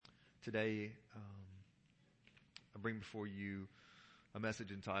Today, I bring before you a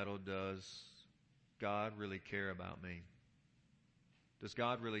message entitled, Does God Really Care About Me? Does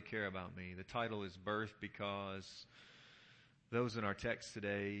God really care about me? The title is birthed because those in our text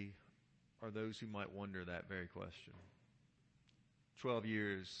today are those who might wonder that very question. 12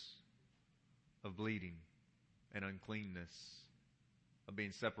 years of bleeding and uncleanness, of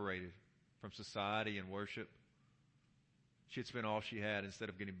being separated from society and worship. She had spent all she had. Instead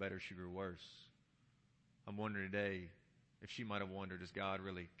of getting better, she grew worse. I'm wondering today if she might have wondered, does God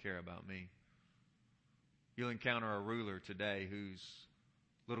really care about me? You'll encounter a ruler today whose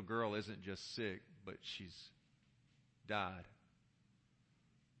little girl isn't just sick, but she's died.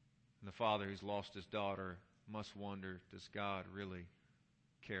 And the father who's lost his daughter must wonder, does God really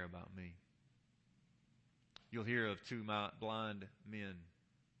care about me? You'll hear of two blind men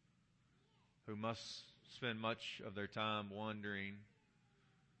who must spend much of their time wondering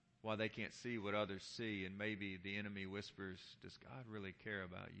why they can't see what others see, and maybe the enemy whispers, does God really care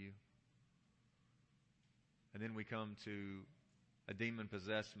about you? And then we come to a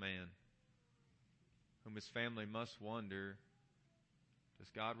demon-possessed man whom his family must wonder, does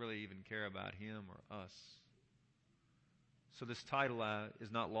God really even care about him or us? So this title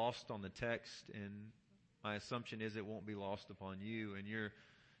is not lost on the text, and my assumption is it won't be lost upon you and your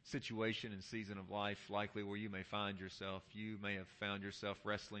situation and season of life, likely where you may find yourself. You may have found yourself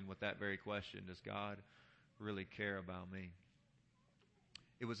wrestling with that very question, does God really care about me?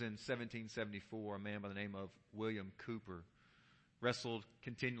 It was in 1774, a man by the name of William Cowper wrestled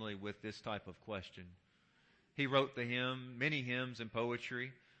continually with this type of question. He wrote many hymns and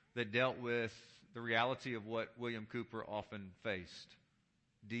poetry that dealt with the reality of what William Cowper often faced: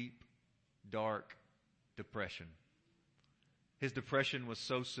 deep, dark depression. His depression was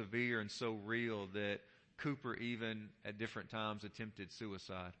so severe and so real that Cowper even at different times attempted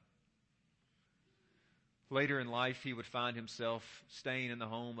suicide. Later in life, he would find himself staying in the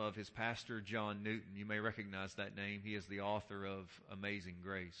home of his pastor, John Newton. You may recognize that name. He is the author of Amazing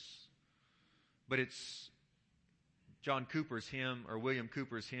Grace. But it's John Cowper's hymn, or William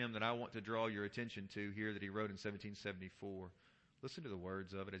Cowper's hymn, that I want to draw your attention to here that he wrote in 1774. Listen to the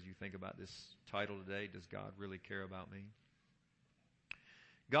words of it as you think about this title today, Does God Really Care About Me?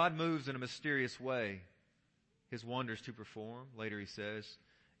 God moves in a mysterious way, His wonders to perform. Later he says,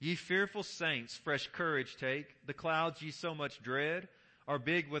 Ye fearful saints, fresh courage take. The clouds ye so much dread are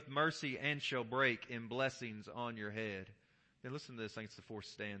big with mercy and shall break in blessings on your head. Then listen to this. I think it's the fourth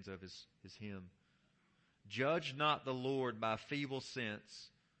stanza of his hymn. Judge not the Lord by feeble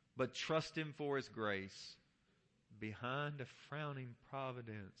sense, but trust Him for His grace. Behind a frowning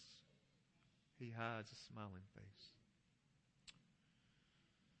providence, He hides a smiling face.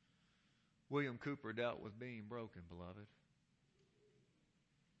 William Cowper dealt with being broken, beloved.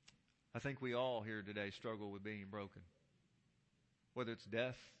 I think we all here today struggle with being broken. Whether it's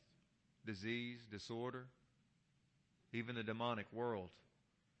death, disease, disorder, even the demonic world.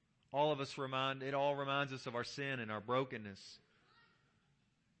 It all reminds us of our sin and our brokenness.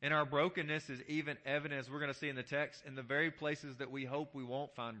 And our brokenness is even evident, as we're going to see in the text, in the very places that we hope we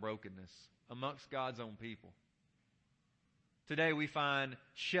won't find brokenness, amongst God's own people. Today we find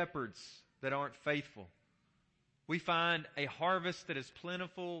shepherds that aren't faithful. We find a harvest that is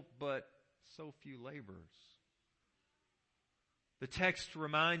plentiful, but so few laborers. The text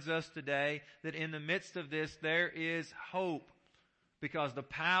reminds us today that in the midst of this there is hope, because the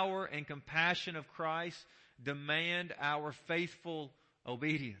power and compassion of Christ demand our faithful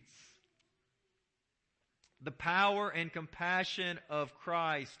obedience. The power and compassion of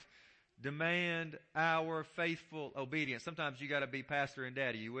Christ demand our faithful obedience. Sometimes you got to be pastor and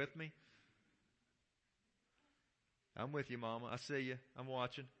daddy. You with me? I'm with you, Mama. I see you. I'm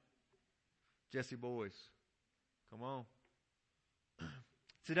watching. Jesse boys, come on.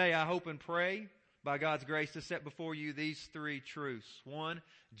 Today I hope and pray by God's grace to set before you these three truths. One,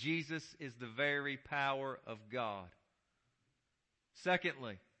 Jesus is the very power of God.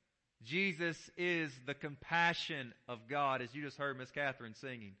 Secondly, Jesus is the compassion of God, as you just heard Miss Catherine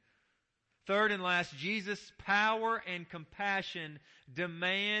singing. Third and last, Jesus' power and compassion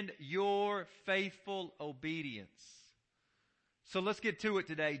demand your faithful obedience. So let's get to it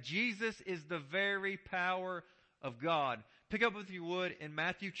today. Jesus is the very power of God. Pick up, if you would, in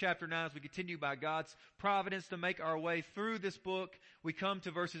Matthew chapter 9 as we continue by God's providence to make our way through this book. We come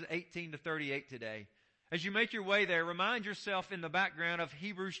to verses 18 to 38 today. As you make your way there, remind yourself in the background of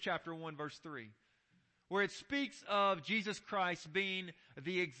Hebrews chapter 1 verse 3, where it speaks of Jesus Christ being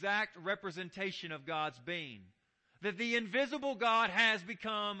the exact representation of God's being. That the invisible God has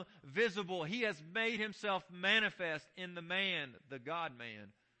become visible. He has made Himself manifest in the man, the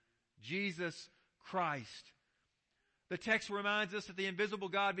God-man, Jesus Christ. The text reminds us that the invisible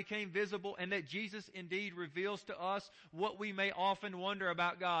God became visible and that Jesus indeed reveals to us what we may often wonder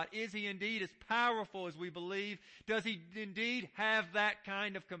about God. Is He indeed as powerful as we believe? Does He indeed have that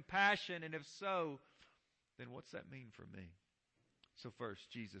kind of compassion? And if so, then what's that mean for me? So first,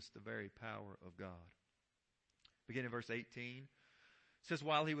 Jesus, the very power of God. Begin in verse 18. It says,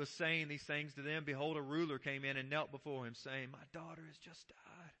 while He was saying these things to them, behold, a ruler came in and knelt before Him, saying, my daughter has just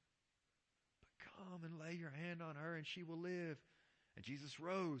died. Come and lay your hand on her and she will live. And Jesus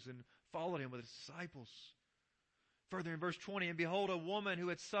rose and followed Him with His disciples. Further in verse 20, and behold, a woman who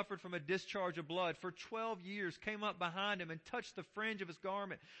had suffered from a discharge of blood for 12 years came up behind Him and touched the fringe of His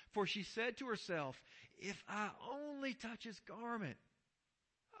garment. For she said to herself, if I only touch His garment,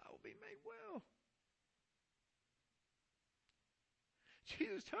 I will be made well.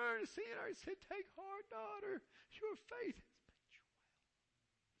 Jesus turned and seeing her and said, take heart, daughter, your faith has made you well.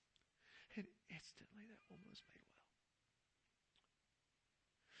 And instantly that woman was made well.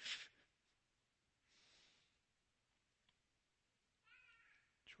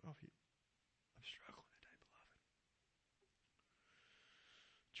 12 years. I'm struggling today, beloved.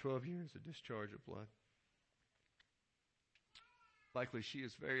 12 years of discharge of blood. Likely she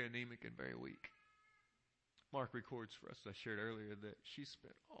is very anemic and very weak. Mark records for us, as I shared earlier, that she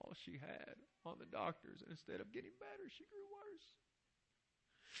spent all she had on the doctors, and instead of getting better, she grew worse.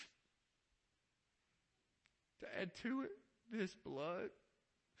 To add to it, this blood,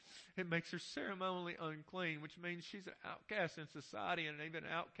 it makes her ceremonially unclean, which means she's an outcast in society and even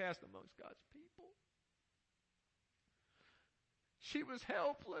an outcast amongst God's people. She was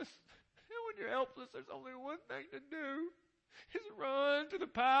helpless. And when you're helpless, there's only one thing to do. Is run to the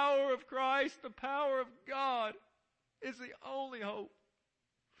power of Christ. The power of God is the only hope.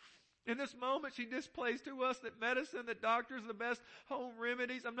 In this moment, she displays to us that medicine, that doctors, the best home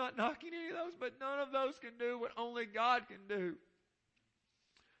remedies, I'm not knocking any of those, but none of those can do what only God can do.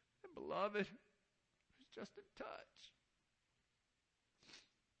 And beloved, it's just a touch.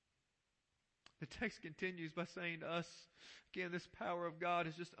 The text continues by saying to us, again, this power of God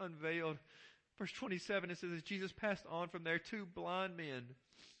is just unveiled. Verse 27, it says, as Jesus passed on from there, two blind men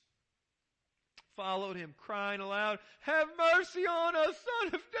followed Him, crying aloud, have mercy on us,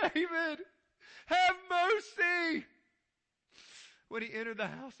 Son of David! Have mercy! When He entered the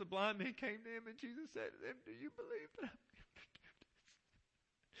house, the blind men came to Him, and Jesus said to them, do you believe that I'm forgiveness?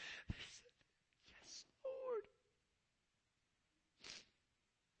 They said, yes, Lord.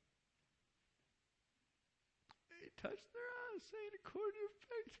 He touched their eyes, saying, according to your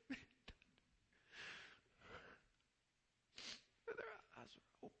faith, be it done. And their eyes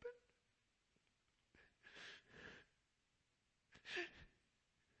were open.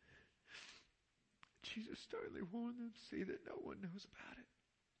 Jesus sternly warned them, see that no one knows about it.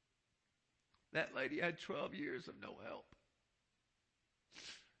 That lady had 12 years of no help.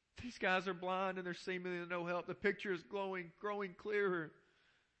 These guys are blind and they're seemingly no help. The picture is growing clearer.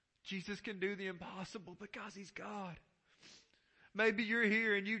 Jesus can do the impossible because He's God. Maybe you're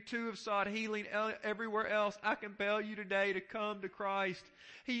here and you too have sought healing everywhere else. I compel you today to come to Christ.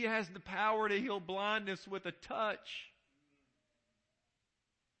 He has the power to heal blindness with a touch.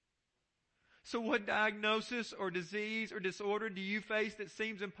 So what diagnosis or disease or disorder do you face that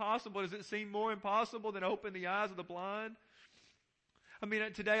seems impossible? Does it seem more impossible than open the eyes of the blind? I mean,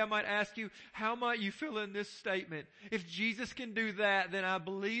 today I might ask you, how might you fill in this statement? If Jesus can do that, then I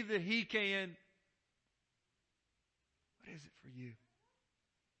believe that He can. What is it for you?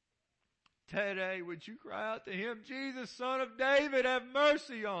 Today, would you cry out to Him, Jesus, Son of David, have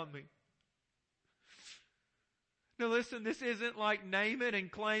mercy on me? Now listen, this isn't like name it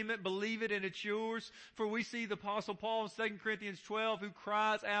and claim it, believe it and it's yours. For we see the Apostle Paul in 2 Corinthians 12 who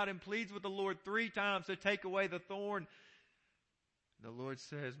cries out and pleads with the Lord 3 times to take away the thorn. And the Lord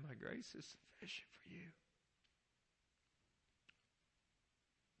says, my grace is sufficient for you.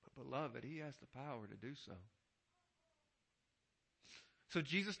 But beloved, He has the power to do so. So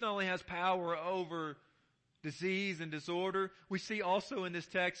Jesus not only has power over disease and disorder, we see also in this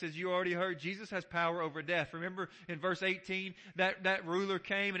text, as you already heard, Jesus has power over death. Remember in verse 18, that ruler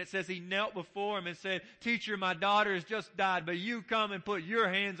came and it says he knelt before Him and said, teacher, my daughter has just died, but you come and put your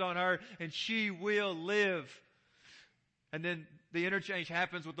hands on her and she will live. And then the interchange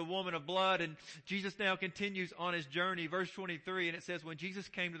happens with the woman of blood, and Jesus now continues on His journey. Verse 23, and it says, when Jesus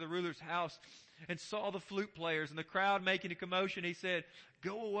came to the ruler's house and saw the flute players and the crowd making a commotion, He said,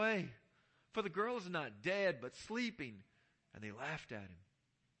 go away, for the girl is not dead, but sleeping. And they laughed at Him.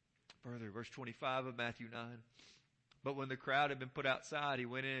 Further, verse 25 of Matthew 9. But when the crowd had been put outside, He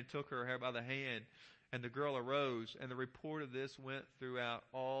went in and took her by the hand And the girl arose, and the report of this went throughout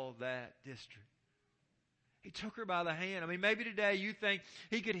all that district. He took her by the hand. I mean, maybe today you think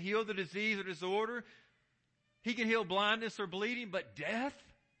he could heal the disease or disorder. He can heal blindness or bleeding, but death?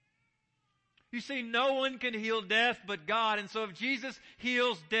 You see, no one can heal death but God. And so if Jesus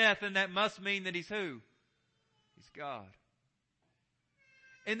heals death, then that must mean that He's who? He's God.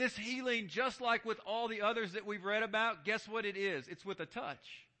 And this healing, just like with all the others that we've read about, guess what it is? It's with a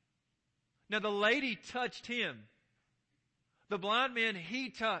touch. Now the lady touched him. The blind man, he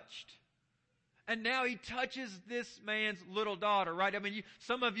touched. And now he touches this man's little daughter, right? I mean,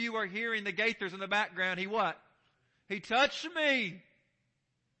 some of you are hearing the Gaithers in the background. He what? He touched me.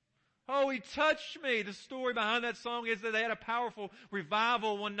 Oh, he touched me. The story behind that song is that they had a powerful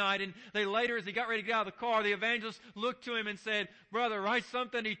revival one night, and they later, as he got ready to get out of the car, the evangelist looked to him and said, "Brother, write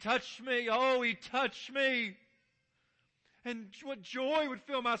something. He touched me. Oh, he touched me." And what joy would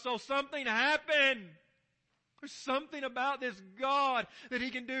fill my soul. Something happened. There's something about this God that He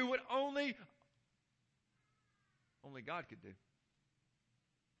can do what only God could do.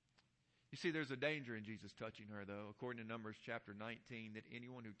 You see, there's a danger in Jesus touching her, though. According to Numbers chapter 19, that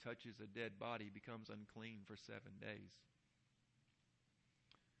anyone who touches a dead body becomes unclean for 7 days.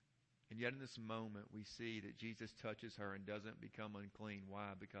 And yet in this moment, we see that Jesus touches her and doesn't become unclean.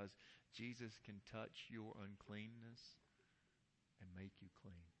 Why? Because Jesus can touch your uncleanness and make you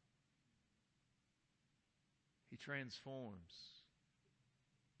clean. He transforms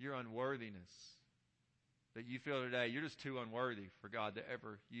your unworthiness that you feel today. You're just too unworthy for God to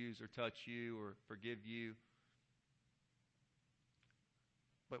ever use or touch you or forgive you.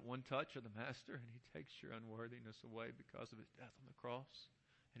 But one touch of the Master, and He takes your unworthiness away because of His death on the cross,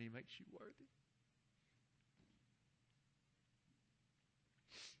 and He makes you worthy.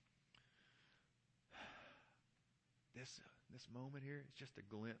 This moment here is just a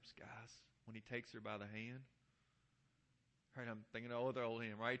glimpse, guys, when He takes her by the hand. Right, I'm thinking of the old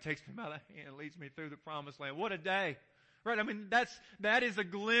hymn, right? He takes me by the hand, leads me through the promised land. What a day. Right? I mean, that is a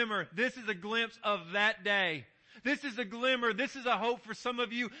glimmer. This is a glimpse of that day. This is a glimmer. This is a hope for some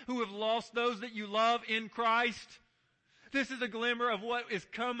of you who have lost those that you love in Christ. This is a glimmer of what is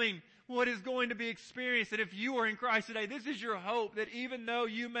coming, what is going to be experienced. And if you are in Christ today, this is your hope that even though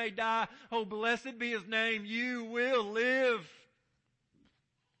you may die, oh, blessed be His name, you will live.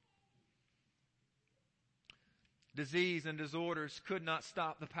 Disease and disorders could not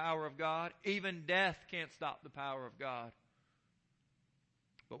stop the power of God. Even death can't stop the power of God.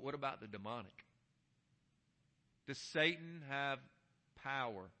 But what about the demonic? Does Satan have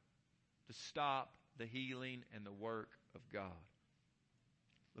power to stop the healing and the work of God?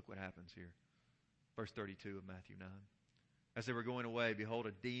 Look what happens here. Verse 32 of Matthew 9. As they were going away, behold,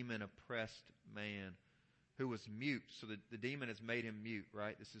 a demon-oppressed man who was mute. So the demon has made him mute,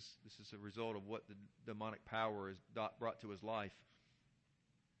 right? This is a result of what the demonic power has brought to his life.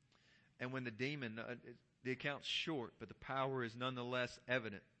 And when the demon, the account's short, but the power is nonetheless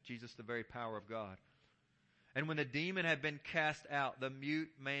evident. Jesus, the very power of God. And when the demon had been cast out, the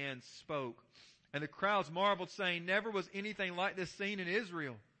mute man spoke. And the crowds marveled, saying, "Never was anything like this seen in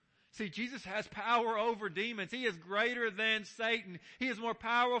Israel." See, Jesus has power over demons. He is greater than Satan. He is more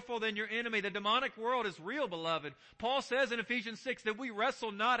powerful than your enemy. The demonic world is real, beloved. Paul says in Ephesians 6 that we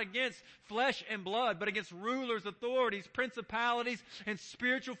wrestle not against flesh and blood, but against rulers, authorities, principalities, and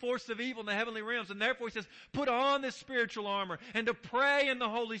spiritual forces of evil in the heavenly realms. And therefore he says, put on this spiritual armor and to pray in the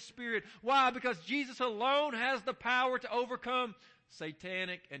Holy Spirit. Why? Because Jesus alone has the power to overcome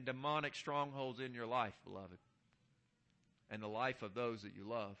satanic and demonic strongholds in your life, beloved, and the life of those that you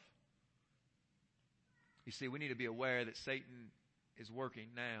love. You see, we need to be aware that Satan is working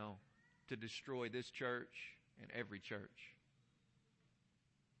now to destroy this church and every church.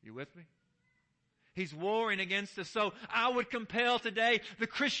 You with me? He's warring against us. So I would compel today the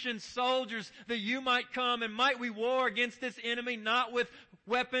Christian soldiers that you might come and might we war against this enemy, not with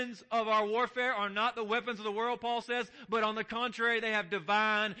weapons of our warfare, or not the weapons of the world, Paul says, but on the contrary, they have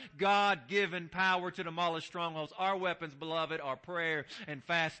divine, God-given power to demolish strongholds. Our weapons, beloved, are prayer and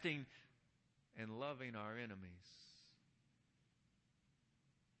fasting and loving our enemies.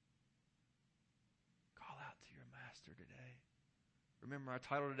 Call out to your Master today. Remember, our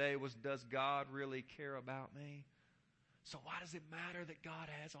title today was, Does God Really Care About Me? So why does it matter that God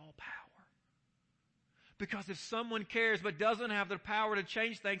has all power? Because if someone cares but doesn't have the power to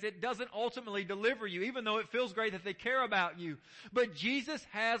change things, it doesn't ultimately deliver you, even though it feels great that they care about you. But Jesus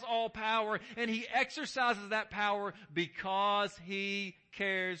has all power, and He exercises that power because He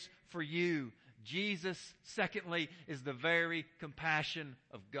cares for you. Jesus, secondly, is the very compassion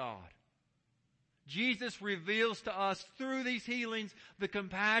of God. Jesus reveals to us through these healings the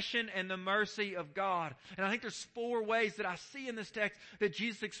compassion and the mercy of God. And I think there's 4 ways that I see in this text that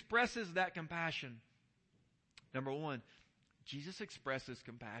Jesus expresses that compassion. Number 1, Jesus expresses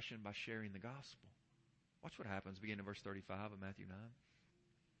compassion by sharing the gospel. Watch what happens, beginning in verse 35 of Matthew 9.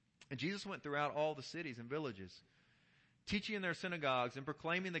 And Jesus went throughout all the cities and villages, teaching in their synagogues and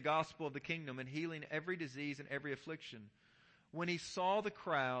proclaiming the gospel of the kingdom and healing every disease and every affliction. When he saw the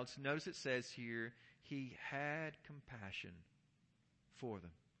crowds, notice it says here, he had compassion for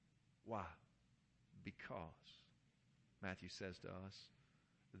them. Why? Because, Matthew says to us,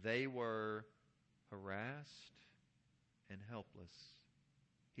 they were harassed and helpless.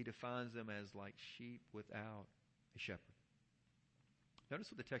 He defines them as like sheep without a shepherd. Notice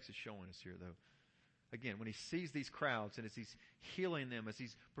what the text is showing us here, though. Again, when he sees these crowds and as he's healing them, as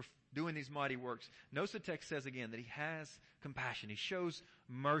he's doing these mighty works, notice the text says again that he has compassion. He shows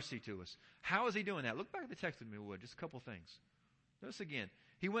mercy to us. How is he doing that? Look back at the text with me, Wood. Just a couple things. Notice again.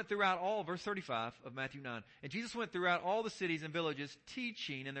 He went throughout all, verse 35 of Matthew 9. And Jesus went throughout all the cities and villages,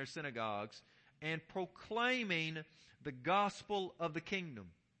 teaching in their synagogues and proclaiming the gospel of the kingdom.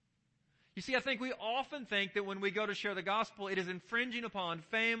 You see, I think we often think that when we go to share the gospel, it is infringing upon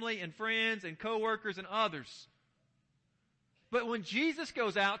family and friends and coworkers and others. But when Jesus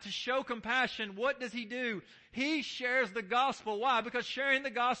goes out to show compassion, what does he do? He shares the gospel. Why? Because sharing the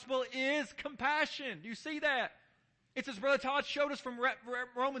gospel is compassion. Do you see that? It's as Brother Todd showed us from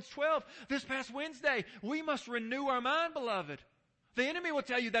Romans 12 this past Wednesday. We must renew our mind, beloved. The enemy will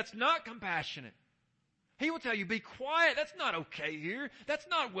tell you that's not compassionate. He will tell you, be quiet. That's not okay here. That's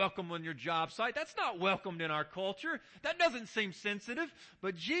not welcome on your job site. That's not welcomed in our culture. That doesn't seem sensitive.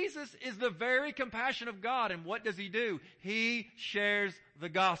 But Jesus is the very compassion of God. And what does he do? He shares the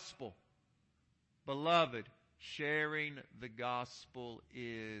gospel. Beloved, sharing the gospel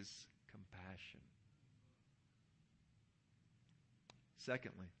is compassion.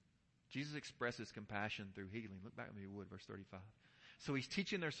 Secondly, Jesus expresses compassion through healing. Look back at me, Wood, verse 35. So he's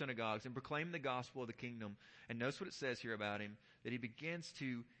teaching their synagogues and proclaiming the gospel of the kingdom. And notice what it says here about him, that he begins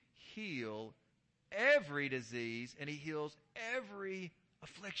to heal every disease and he heals every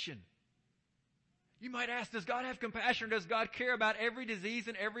affliction. You might ask, does God have compassion? Or does God care about every disease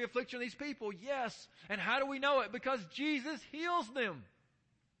and every affliction of these people? Yes. And how do we know it? Because Jesus heals them.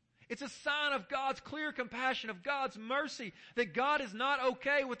 It's a sign of God's clear compassion, of God's mercy, that God is not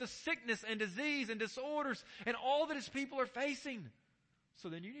okay with the sickness and disease and disorders and all that his people are facing. So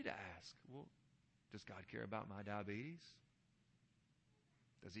then you need to ask, well, does God care about my diabetes?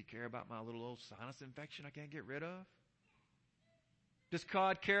 Does he care about my little old sinus infection I can't get rid of? Does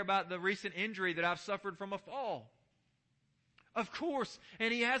God care about the recent injury that I've suffered from a fall? Of course,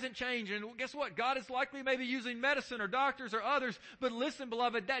 and he hasn't changed. And guess what? God is likely maybe using medicine or doctors or others. But listen,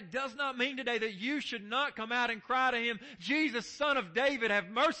 beloved, that does not mean today that you should not come out and cry to him, Jesus, Son of David, have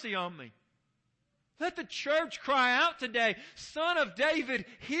mercy on me. Let the church cry out today, Son of David,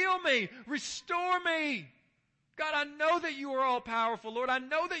 heal me, restore me. God, I know that you are all powerful, Lord. I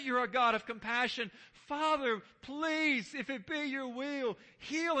know that you're a God of compassion. Father, please, if it be your will,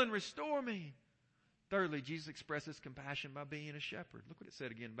 heal and restore me. Thirdly, Jesus expresses compassion by being a shepherd. Look what it said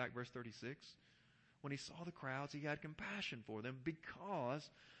again, back verse 36. When he saw the crowds, he had compassion for them because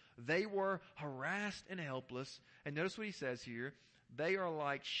they were harassed and helpless. And notice what he says here. They are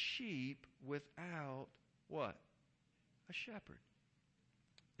like sheep without what? A shepherd.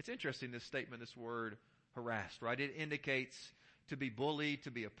 It's interesting, this statement, this word harassed, right? It indicates to be bullied,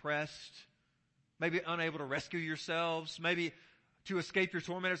 to be oppressed, maybe unable to rescue yourselves, maybe to escape your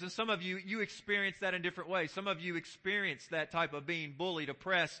tormentors. And some of you experience that in different ways. Some of you experience that type of being bullied,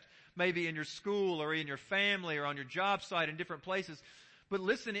 oppressed, maybe in your school or in your family or on your job site in different places. But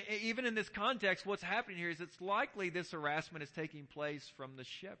listen, even in this context, what's happening here is it's likely this harassment is taking place from the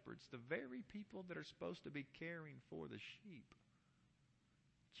shepherds, the very people that are supposed to be caring for the sheep.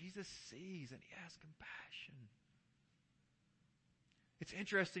 Jesus sees and he has compassion. It's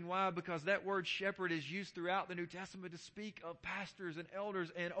interesting. Why? Because that word shepherd is used throughout the New Testament to speak of pastors and elders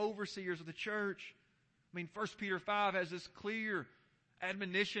and overseers of the church. I mean, 1 Peter 5 has this clear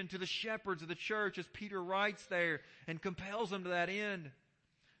admonition to the shepherds of the church as Peter writes there and compels them to that end.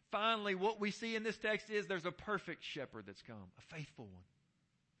 Finally, what we see in this text is there's a perfect shepherd that's come, a faithful one.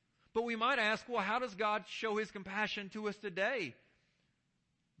 But we might ask, well, how does God show his compassion to us today?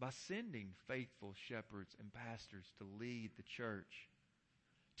 By sending faithful shepherds and pastors to lead the church.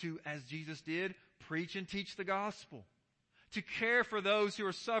 To, as Jesus did, preach and teach the gospel. To care for those who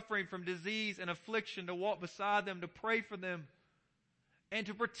are suffering from disease and affliction, to walk beside them, to pray for them. and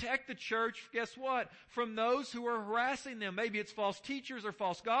to protect the church, guess what? From those who are harassing them. Maybe it's false teachers or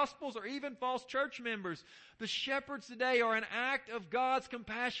false gospels or even false church members. The shepherds today are an act of God's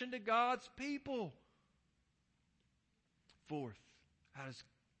compassion to God's people. Fourth, how does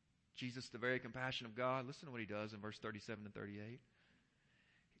Jesus, the very compassion of God, listen to what he does in verse 37 and 38.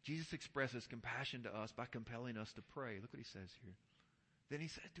 Jesus expresses compassion to us by compelling us to pray. Look what he says here. Then he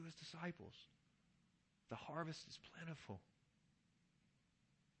said to his disciples, the harvest is plentiful,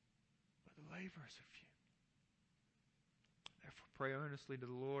 but the laborers are few. Therefore pray earnestly to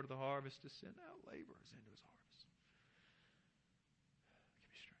the Lord of the harvest to send out laborers into his harvest.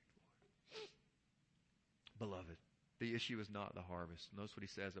 Give me strength, Lord. Beloved, the issue is not the harvest. Notice what he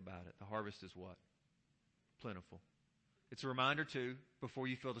says about it. The harvest is what? Plentiful. It's a reminder, too, before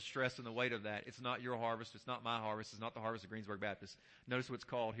you feel the stress and the weight of that, it's not your harvest, it's not my harvest, it's not the harvest of Greensburg Baptist. Notice what it's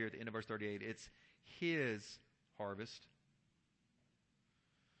called here at the end of verse 38. It's his harvest.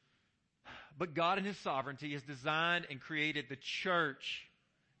 But God in his sovereignty has designed and created the church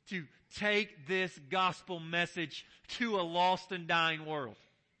to take this gospel message to a lost and dying world.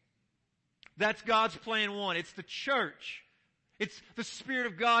 That's God's plan one. It's the church. It's the Spirit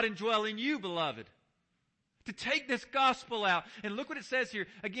of God indwelling you, beloved. To take this gospel out. And look what it says here.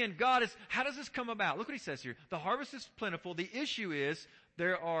 Again, how does this come about? Look what he says here. The harvest is plentiful. The issue is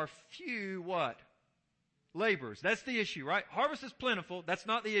there are few what? Laborers. That's the issue, right? Harvest is plentiful. That's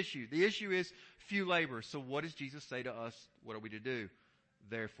not the issue. The issue is few laborers. So what does Jesus say to us? What are we to do?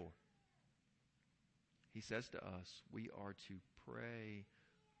 Therefore, he says to us, we are to pray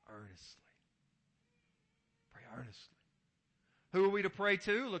earnestly. Pray earnestly. Who are we to pray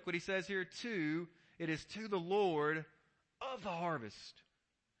to? Look what he says here. It is to the Lord of the harvest.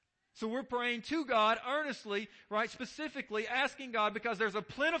 So we're praying to God earnestly, right? Specifically asking God because there's a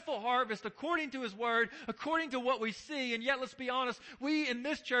plentiful harvest according to his word, according to what we see. And yet, let's be honest, we in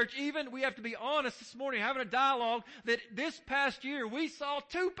this church, we have to be honest this morning, having a dialogue that this past year we saw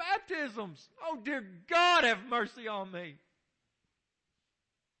 2 baptisms. Oh dear God, have mercy on me.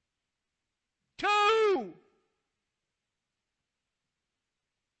 2!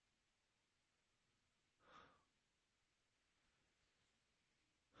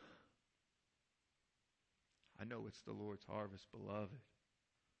 I know it's the Lord's harvest, beloved.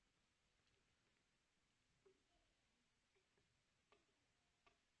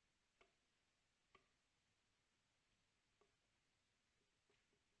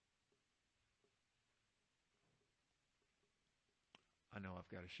 I know I've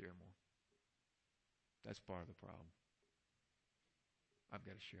got to share more. That's part of the problem. I've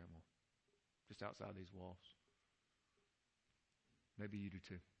got to share more. Just outside these walls. Maybe you do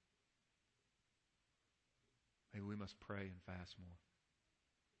too. Maybe we must pray and fast more.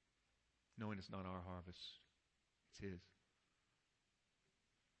 Knowing it's not our harvest. It's his.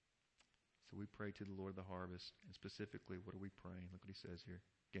 So we pray to the Lord of the harvest. And specifically, what are we praying? Look what he says here.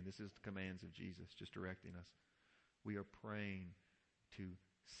 Again, this is the commands of Jesus, just directing us. We are praying to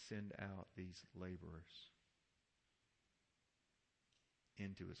send out these laborers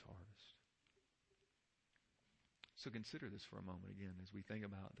into his harvest. So consider this for a moment again as we think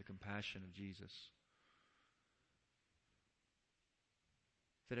about the compassion of Jesus.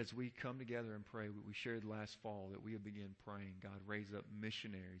 That as we come together and pray, we shared last fall that we would begin praying, God, raise up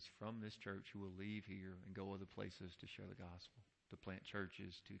missionaries from this church who will leave here and go other places to share the gospel, to plant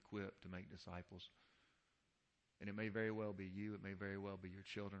churches, to equip, to make disciples. And it may very well be you. It may very well be your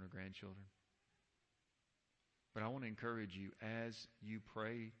children or grandchildren. But I want to encourage you, as you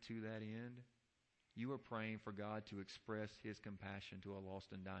pray to that end, you are praying for God to express his compassion to a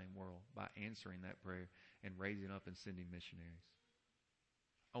lost and dying world by answering that prayer and raising up and sending missionaries.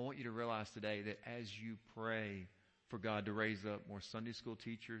 I want you to realize today that as you pray for God to raise up more Sunday school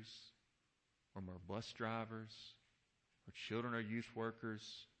teachers or more bus drivers or children or youth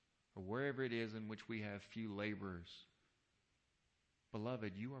workers or wherever it is in which we have few laborers,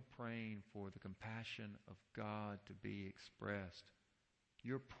 beloved, you are praying for the compassion of God to be expressed.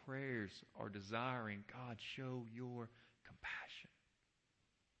 Your prayers are desiring, God, show your compassion.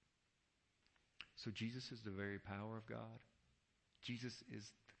 So Jesus is the very power of God. Jesus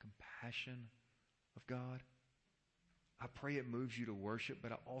is the compassion of God. I pray it moves you to worship,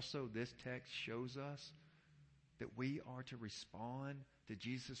 but also this text shows us that we are to respond to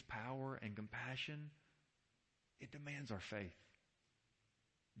Jesus' power and compassion. It demands our faith.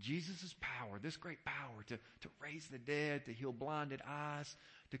 Jesus' power, this great power to raise the dead, to heal blinded eyes,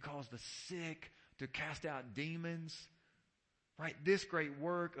 to cause the sick, to cast out demons, right? This great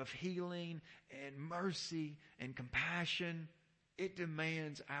work of healing and mercy and compassion, it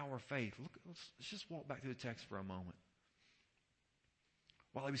demands our faith. Let's just walk back to the text for a moment.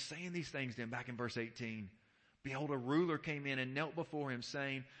 While he was saying these things to him, back in verse 18, behold, a ruler came in and knelt before him,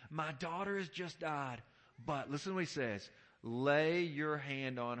 saying, my daughter has just died. But, listen to what he says, lay your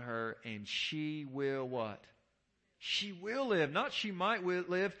hand on her and she will what? She will live. Not she might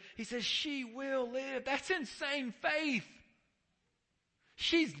live. He says she will live. That's insane faith.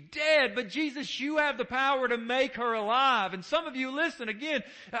 She's dead, but Jesus, you have the power to make her alive. And some of you, listen, again,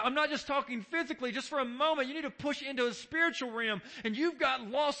 I'm not just talking physically, just for a moment, you need to push into a spiritual realm. And you've got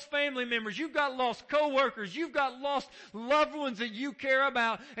lost family members, you've got lost co-workers, you've got lost loved ones that you care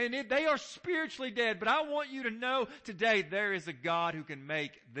about, and they are spiritually dead. But I want you to know today there is a God who can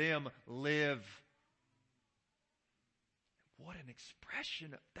make them live. What an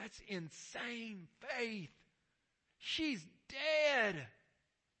expression. That's insane faith. She's dead.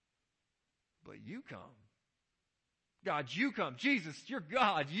 But you come. God, you come. Jesus, you're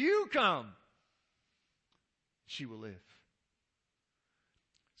God. You come. She will live.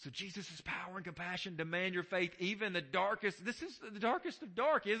 So Jesus' power and compassion demand your faith even in the darkest. This is the darkest of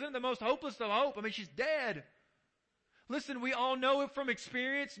dark, isn't it? The most hopeless of hope. I mean, she's dead. Listen, we all know it from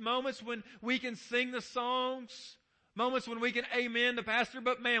experience. Moments when we can sing the songs. Moments when we can amen the pastor.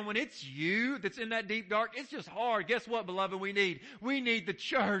 But man, when it's you that's in that deep dark, it's just hard. Guess what, beloved, we need? We need the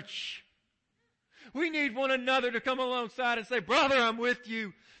church. We need one another to come alongside and say, brother, I'm with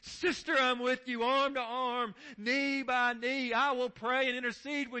you. Sister, I'm with you. Arm to arm, knee by knee. I will pray and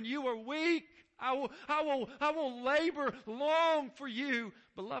intercede when you are weak. I will labor long for you.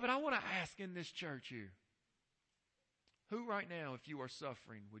 Beloved, I want to ask in this church here, who right now, if you are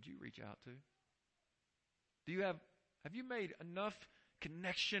suffering, would you reach out to? Have you made enough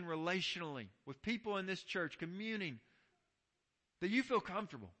connection relationally with people in this church, communing, that you feel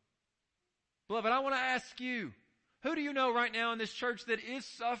comfortable? Beloved, I want to ask you, who do you know right now in this church that is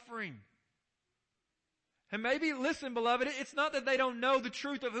suffering? And maybe, listen, beloved, it's not that they don't know the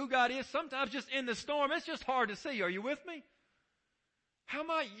truth of who God is. Sometimes just in the storm, it's just hard to see. Are you with me? How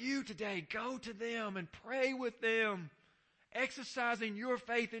might you today go to them and pray with them, exercising your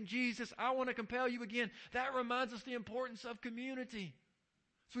faith in Jesus? I want to compel you again. That reminds us the importance of community.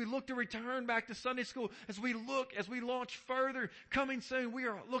 As we look to return back to Sunday school, as we launch further, coming soon, we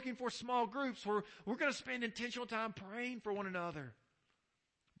are looking for small groups where we're going to spend intentional time praying for one another.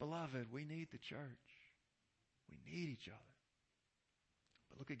 Beloved, we need the church. We need each other.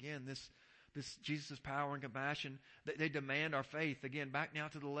 But look again, this Jesus' power and compassion, they demand our faith. Again, back now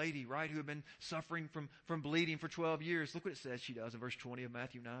to the lady, right, who had been suffering from bleeding for 12 years. Look what it says she does in verse 20 of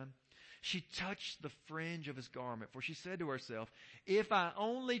Matthew 9. She touched the fringe of his garment, for she said to herself, if I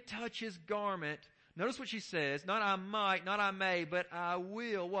only touch his garment, notice what she says, not I might, not I may, but I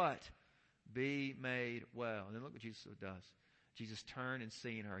will what? Be made well. And then look what Jesus does. Jesus turned and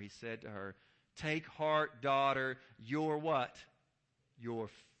seeing her, he said to her, take heart, daughter, your what? Your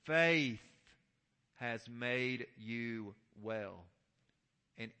faith has made you well.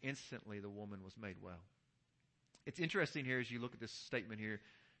 And instantly the woman was made well. It's interesting here as you look at this statement here.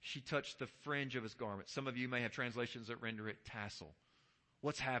 She touched the fringe of his garment. Some of you may have translations that render it tassel.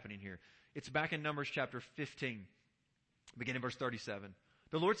 What's happening here? It's back in Numbers chapter 15, beginning verse 37.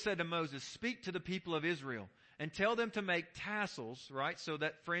 The Lord said to Moses, speak to the people of Israel and tell them to make tassels, right? So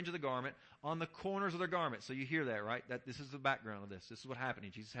that fringe of the garment on the corners of their garment. So you hear that, right? This is the background of this. This is what's happening.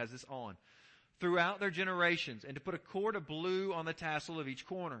 Jesus has this on. Throughout their generations, and to put a cord of blue on the tassel of each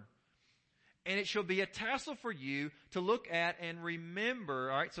corner. And it shall be a tassel for you to look at and remember.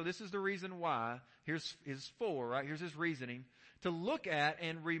 All right, so this is the reason why. Here's his for, right? Here's his reasoning. To look at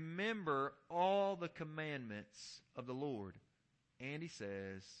and remember all the commandments of the Lord. And he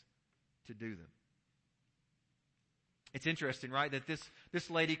says to do them. It's interesting, right? That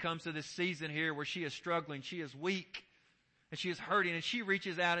this lady comes to this season here where she is struggling. She is weak. And she is hurting, and she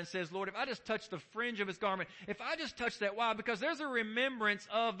reaches out and says, Lord, if I just touch the fringe of his garment, if I just touch that, why? Because there's a remembrance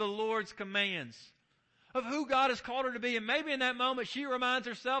of the Lord's commands, of who God has called her to be. And maybe in that moment she reminds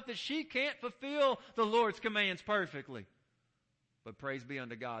herself that she can't fulfill the Lord's commands perfectly. But praise be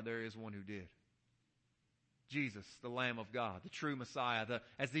unto God, there is one who did. Jesus, the Lamb of God, the true Messiah,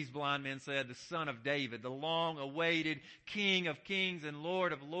 as these blind men said, the Son of David, the long-awaited King of kings and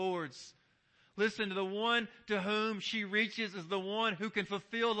Lord of lords. Listen, to the one to whom she reaches is the one who can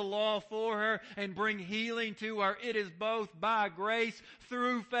fulfill the law for her and bring healing to her. It is both by grace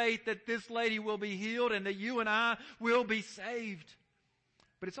through faith that this lady will be healed and that you and I will be saved.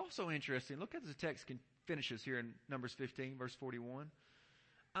 But it's also interesting. Look at the text finishes here in Numbers 15, verse 41.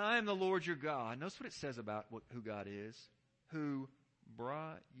 I am the Lord your God. Notice what it says about who God is. Who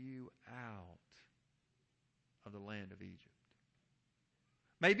brought you out of the land of Egypt.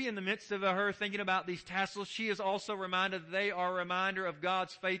 Maybe in the midst of her thinking about these tassels, she is also reminded that they are a reminder of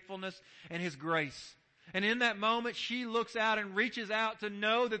God's faithfulness and His grace. And in that moment, she looks out and reaches out to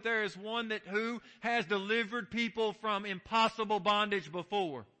know that there is one who has delivered people from impossible bondage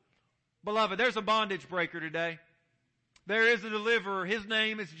before. Beloved, there's a bondage breaker today. There is a deliverer. His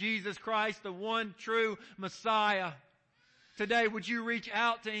name is Jesus Christ, the one true Messiah. Today, would you reach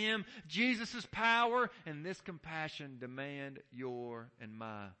out to Him? Jesus' power and this compassion demand your and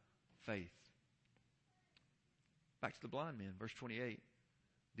my faith. Back to the blind men, verse 28.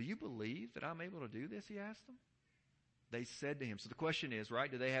 Do you believe that I'm able to do this? He asked them. They said to him. So the question is, right,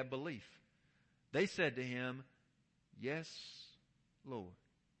 do they have belief? They said to him, yes, Lord.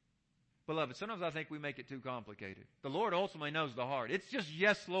 Beloved, sometimes I think we make it too complicated. The Lord ultimately knows the heart. It's just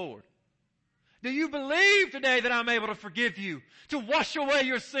yes, Lord. Do you believe today that I'm able to forgive you, to wash away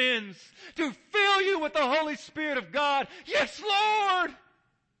your sins, to fill you with the Holy Spirit of God? Yes, Lord!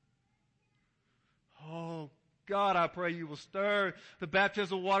 Oh, God, I pray you will stir the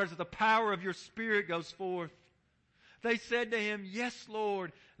baptismal waters that the power of your Spirit goes forth. They said to him, yes,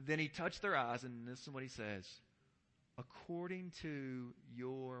 Lord. Then he touched their eyes, and listen to what he says. According to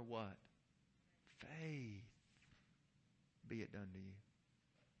your what? Faith, be it done to you.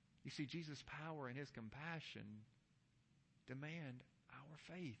 You see, Jesus' power and His compassion demand our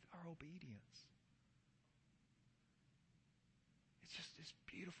faith, our obedience. It's just this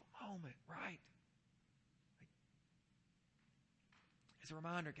beautiful moment, right? As a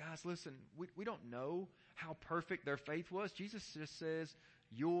reminder, guys, listen, we don't know how perfect their faith was. Jesus just says,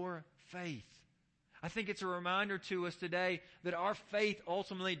 your faith. I think it's a reminder to us today that our faith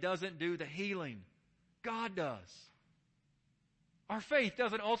ultimately doesn't do the healing. God does. Our faith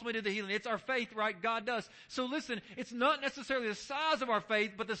doesn't ultimately do the healing. It's our faith, right? God does. So listen, it's not necessarily the size of our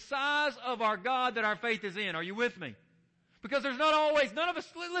faith, but the size of our God that our faith is in. Are you with me? Because there's not always, none of us,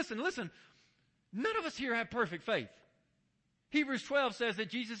 listen, none of us here have perfect faith. Hebrews 12 says that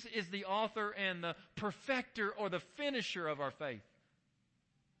Jesus is the author and the perfecter or the finisher of our faith.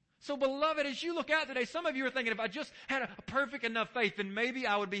 So beloved, as you look out today, some of you are thinking, if I just had a perfect enough faith, then maybe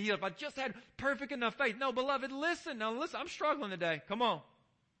I would be healed. If I just had perfect enough faith. No, beloved, listen, I'm struggling today. Come on.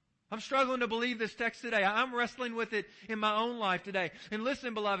 I'm struggling to believe this text today. I'm wrestling with it in my own life today. And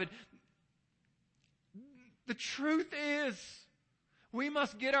listen, beloved, the truth is, we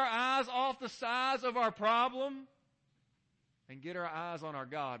must get our eyes off the size of our problem and get our eyes on our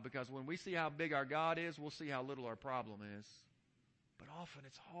God, because when we see how big our God is, we'll see how little our problem is. But often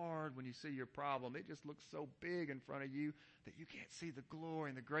it's hard when you see your problem. It just looks so big in front of you that you can't see the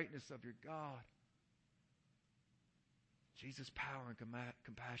glory and the greatness of your God. Jesus' power and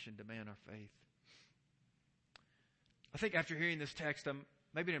compassion demand our faith. I think after hearing this text,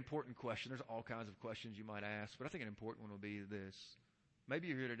 maybe an important question. There's all kinds of questions you might ask, but I think an important one will be this. Maybe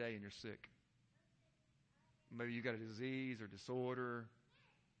you're here today and you're sick. Maybe you've got a disease or disorder,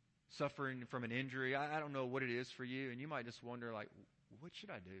 suffering from an injury. I don't know what it is for you, and you might just wonder, like, what should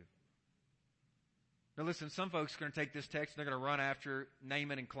I do? Now listen, some folks are going to take this text and they're going to run after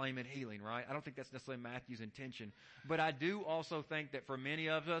name it and claim it healing, right? I don't think that's necessarily Matthew's intention. But I do also think that for many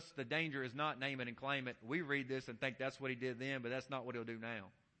of us, the danger is not name it and claim it. We read this and think that's what he did then, but that's not what he'll do now.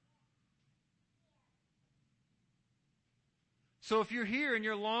 So if you're here and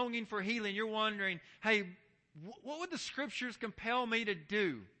you're longing for healing, you're wondering, hey, what would the Scriptures compel me to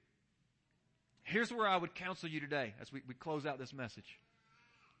do? Here's where I would counsel you today as we close out this message.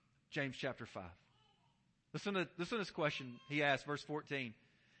 James chapter 5. Listen to this question he asked, verse 14.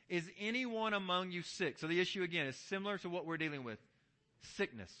 Is anyone among you sick? So the issue again is similar to what we're dealing with.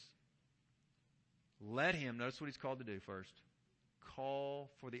 Sickness. Let him, notice what he's called to do first. Call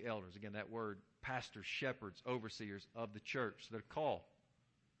for the elders. Again, that word, pastors, shepherds, overseers of the church. So they're called.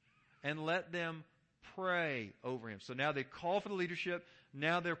 And let them pray over him. So now they call for the leadership.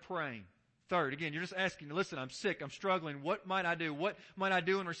 Now they're praying. Third, again, you're just asking, listen, I'm sick, I'm struggling. What might I do? What might I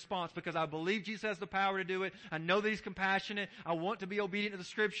do in response? Because I believe Jesus has the power to do it. I know that He's compassionate. I want to be obedient to the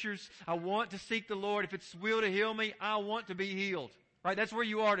Scriptures. I want to seek the Lord. If it's His will to heal me, I want to be healed. Right? That's where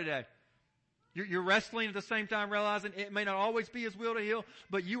you are today. You're wrestling at the same time, realizing it may not always be His will to heal,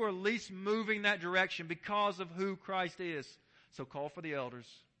 but you are at least moving that direction because of who Christ is. So call for the elders.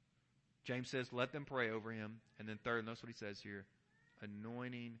 James says, let them pray over him. And then third, notice what he says here,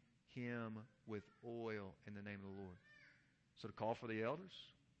 anointing him with oil in the name of the Lord. So to call for the elders,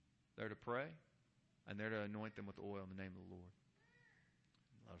 they're to pray, and they're to anoint them with oil in the name of the Lord.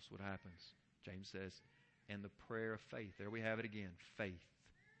 Notice what happens. James says, and the prayer of faith. There we have it again, faith.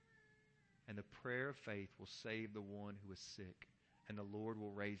 And the prayer of faith will save the one who is sick, and the Lord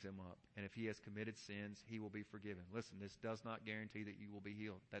will raise him up. And if he has committed sins, he will be forgiven. Listen, this does not guarantee that you will be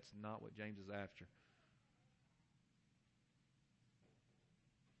healed. That's not what James is after.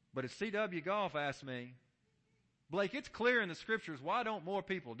 But as C.W. Goff asked me, Blake, it's clear in the Scriptures, why don't more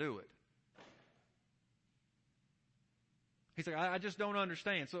people do it? He's like, I just don't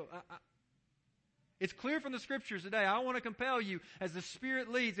understand. So it's clear from the Scriptures today. I want to compel you, as the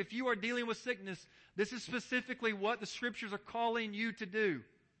Spirit leads, if you are dealing with sickness, this is specifically what the Scriptures are calling you to do.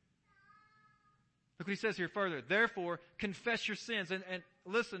 Look what he says here further. Therefore, confess your sins. And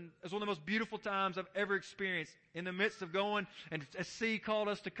listen, it's one of the most beautiful times I've ever experienced. In the midst of going, and as C called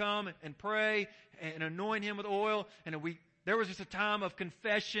us to come and pray and anoint him with oil. And there was just a time of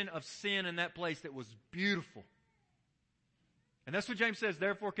confession of sin in that place that was beautiful. And that's what James says.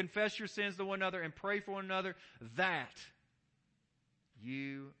 Therefore, confess your sins to one another and pray for one another that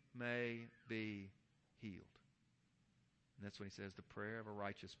you may be healed. And that's when he says the prayer of a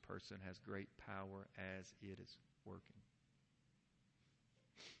righteous person has great power as it is working.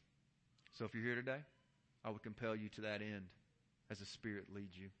 So if you're here today, I would compel you to that end as the Spirit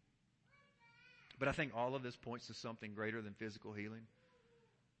leads you. But I think all of this points to something greater than physical healing.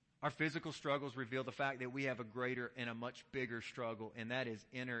 Our physical struggles reveal the fact that we have a greater and a much bigger struggle, and that is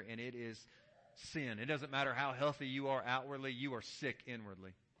inner, and it is sin. It doesn't matter how healthy you are outwardly, you are sick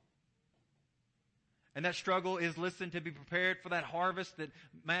inwardly. And that struggle is, listen, to be prepared for that harvest that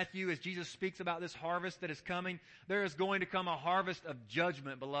Matthew, as Jesus speaks about this harvest that is coming, there is going to come a harvest of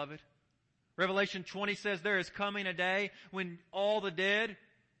judgment, beloved. Revelation 20 says there is coming a day when all the dead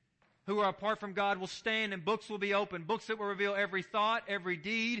who are apart from God will stand and books will be opened. Books that will reveal every thought, every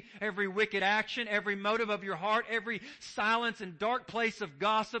deed, every wicked action, every motive of your heart, every silence and dark place of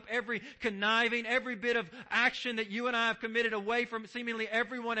gossip, every conniving, every bit of action that you and I have committed away from seemingly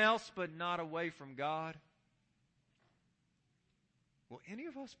everyone else, but not away from God. Will any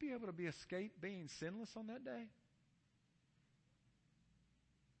of us be able to escape being sinless on that day?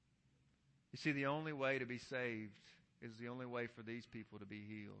 You see, the only way to be saved is the only way for these people to be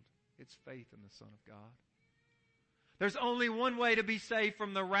healed. It's faith in the Son of God. There's only one way to be saved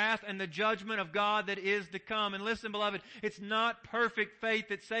from the wrath and the judgment of God that is to come. And listen, beloved, it's not perfect faith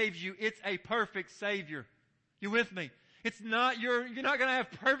that saves you. It's a perfect Savior. You with me? It's not you're not going to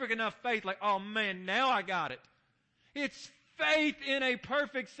have perfect enough faith like, oh man, now I got it. It's faith in a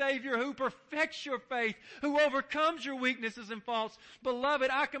perfect Savior who perfects your faith, who overcomes your weaknesses and faults. Beloved,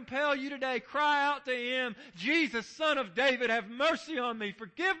 I compel you today, cry out to Him, Jesus, Son of David, have mercy on me.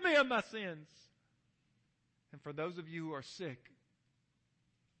 Forgive me of my sins. And for those of you who are sick,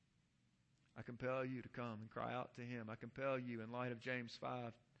 I compel you to come and cry out to Him. I compel you, in light of James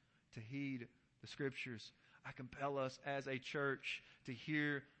 5, to heed the Scriptures. I compel us as a church to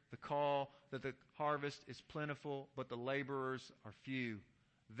hear the call that the harvest is plentiful, but the laborers are few.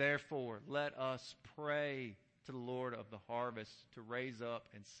 Therefore, let us pray to the Lord of the harvest to raise up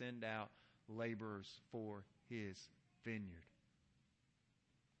and send out laborers for His vineyard.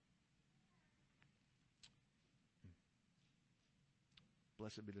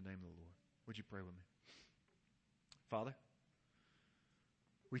 Blessed be the name of the Lord. Would you pray with me? Father,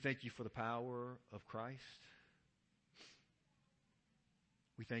 we thank you for the power of Christ.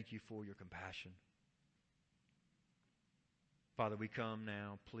 We thank you for your compassion. Father, we come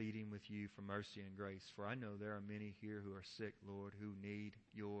now pleading with you for mercy and grace, for I know there are many here who are sick, Lord, who need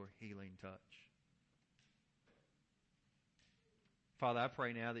your healing touch. Father, I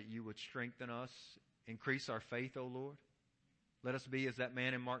pray now that you would strengthen us, increase our faith, O Lord. Let us be as that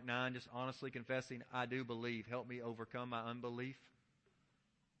man in Mark 9, just honestly confessing, I do believe. Help me overcome my unbelief.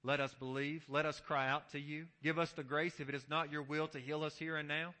 Let us believe. Let us cry out to you. Give us the grace, if it is not your will, to heal us here and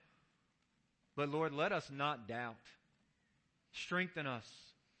now. But Lord, let us not doubt. Strengthen us.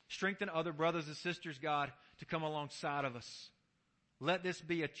 Strengthen other brothers and sisters, God, to come alongside of us. Let this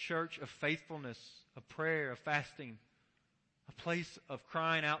be a church of faithfulness, of prayer, of fasting, a place of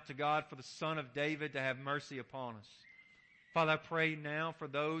crying out to God for the Son of David to have mercy upon us. Father, I pray now for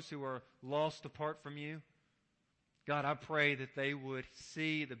those who are lost apart from you. God, I pray that they would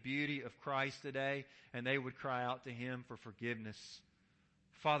see the beauty of Christ today and they would cry out to Him for forgiveness.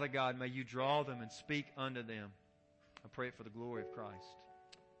 Father God, may you draw them and speak unto them. I pray it for the glory of Christ.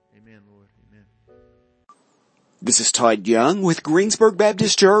 Amen, Lord. Amen. This is Todd Young with Greensburg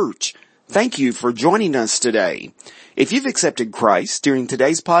Baptist Church. Thank you for joining us today. If you've accepted Christ during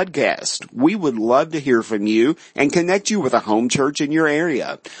today's podcast, we would love to hear from you and connect you with a home church in your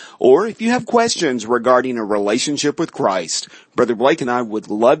area. Or if you have questions regarding a relationship with Christ, Brother Blake and I would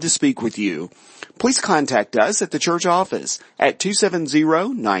love to speak with you. Please contact us at the church office at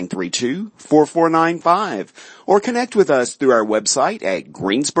 270-932-4495 or connect with us through our website at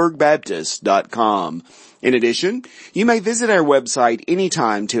greensburgbaptist.com. In addition, you may visit our website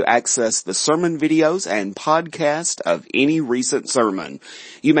anytime to access the sermon videos and podcast of any recent sermon.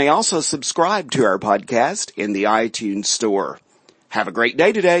 You may also subscribe to our podcast in the iTunes store. Have a great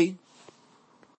day today.